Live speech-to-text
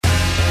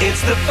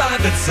It's the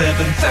 5 at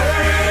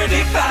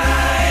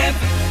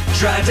 7:35.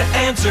 Try to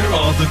answer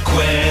all the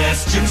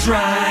questions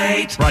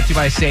right. Brought to you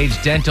by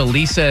Sage Dental,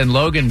 Lisa in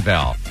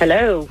Loganville.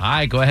 Hello.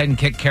 Hi, go ahead and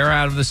kick Kara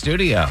out of the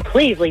studio.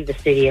 Please leave the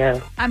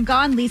studio. I'm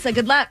gone, Lisa.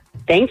 Good luck.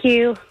 Thank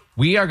you.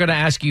 We are going to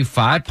ask you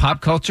 5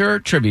 pop culture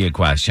trivia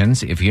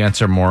questions. If you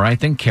answer more right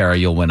than Kara,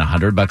 you'll win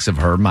 $100 of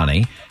her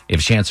money.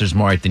 If she answers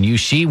more right than you,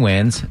 she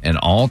wins, and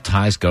all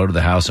ties go to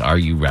the house. Are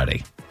you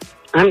ready?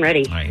 I'm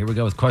ready. All right, here we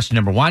go with question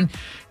number 1.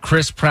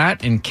 Chris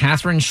Pratt and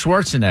Katherine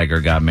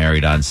Schwarzenegger got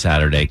married on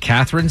Saturday.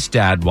 Katherine's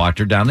dad walked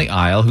her down the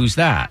aisle. Who's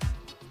that?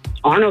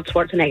 Arnold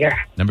Schwarzenegger.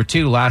 Number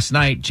 2, last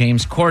night,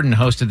 James Corden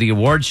hosted the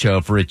award show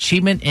for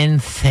Achievement in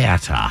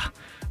Theater.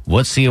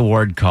 What's the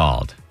award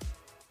called?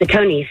 The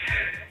Tonys.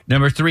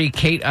 Number 3,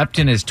 Kate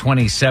Upton is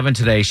 27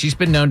 today. She's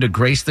been known to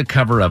grace the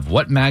cover of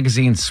what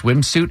magazine's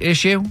swimsuit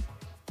issue?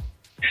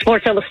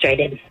 Sports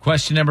Illustrated.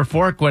 Question number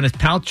 4, Gwyneth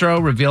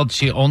Paltrow revealed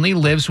she only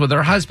lives with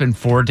her husband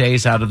 4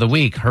 days out of the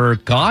week. Her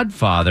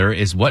godfather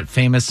is what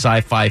famous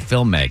sci-fi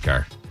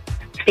filmmaker?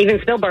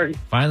 Steven Spielberg.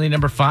 Finally,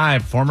 number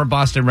 5, former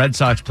Boston Red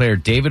Sox player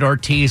David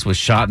Ortiz was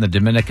shot in the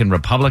Dominican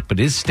Republic but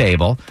is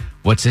stable.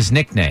 What's his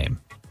nickname?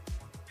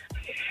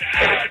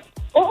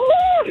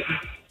 Oh,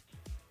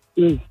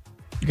 You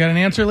got an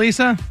answer,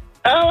 Lisa?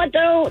 I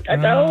don't.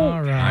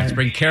 All right. Let's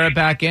bring Kara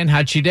back in.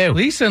 How'd she do?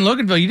 Lisa in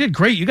Loganville, you did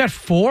great. You got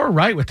 4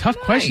 right with tough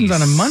questions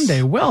on a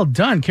Monday. Well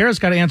done. Kara's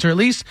got to answer at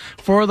least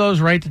 4 of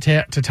those right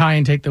to tie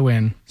and take the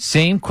win.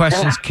 Same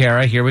questions,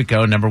 Kara. Here we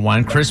go. Number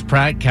 1, Chris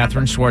Pratt,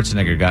 Katherine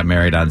Schwarzenegger got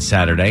married on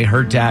Saturday.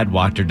 Her dad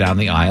walked her down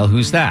the aisle.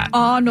 Who's that?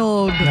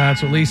 Arnold.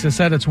 That's what Lisa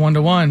said. It's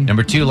 1-1.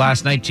 Number 2,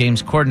 last night,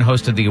 James Corden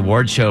hosted the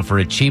award show for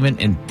Achievement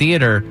in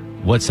Theater.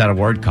 What's that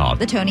award called?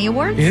 The Tony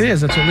Awards? It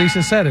is. That's what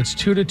Lisa said. It's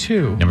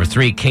 2-2. Number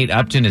 3, Kate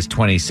Upton is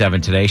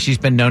 27 today. She's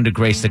been known to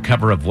grace the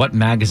cover of what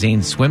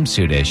magazine's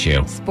swimsuit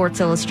issue?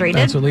 Sports Illustrated.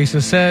 That's what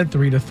Lisa said.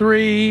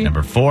 3-3.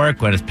 Number 4,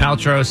 Gwyneth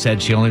Paltrow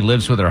said she only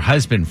lives with her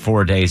husband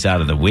 4 days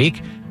out of the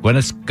week.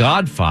 Gwyneth's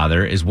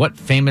godfather is what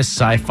famous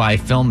sci-fi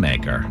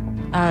filmmaker?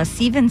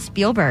 Steven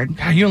Spielberg.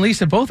 God, you and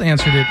Lisa both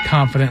answered it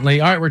confidently.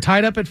 All right, we're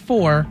tied up at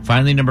 4.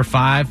 Finally, number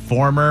 5,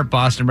 former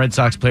Boston Red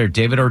Sox player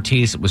David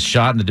Ortiz was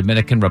shot in the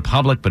Dominican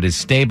Republic but is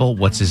stable.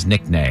 What's his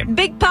nickname?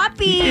 Big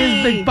Poppy.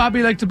 Is Big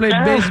Bobby like to play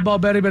baseball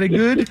very, very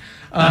good?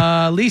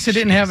 Lisa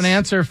didn't have an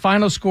answer.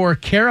 Final score,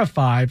 Kara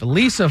 5,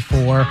 Lisa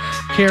 4.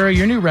 Kara,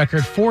 your new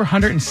record,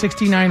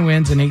 469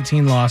 wins and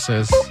 18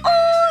 losses.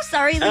 Oh,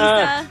 sorry,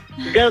 Lisa.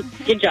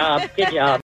 Good job. Good job.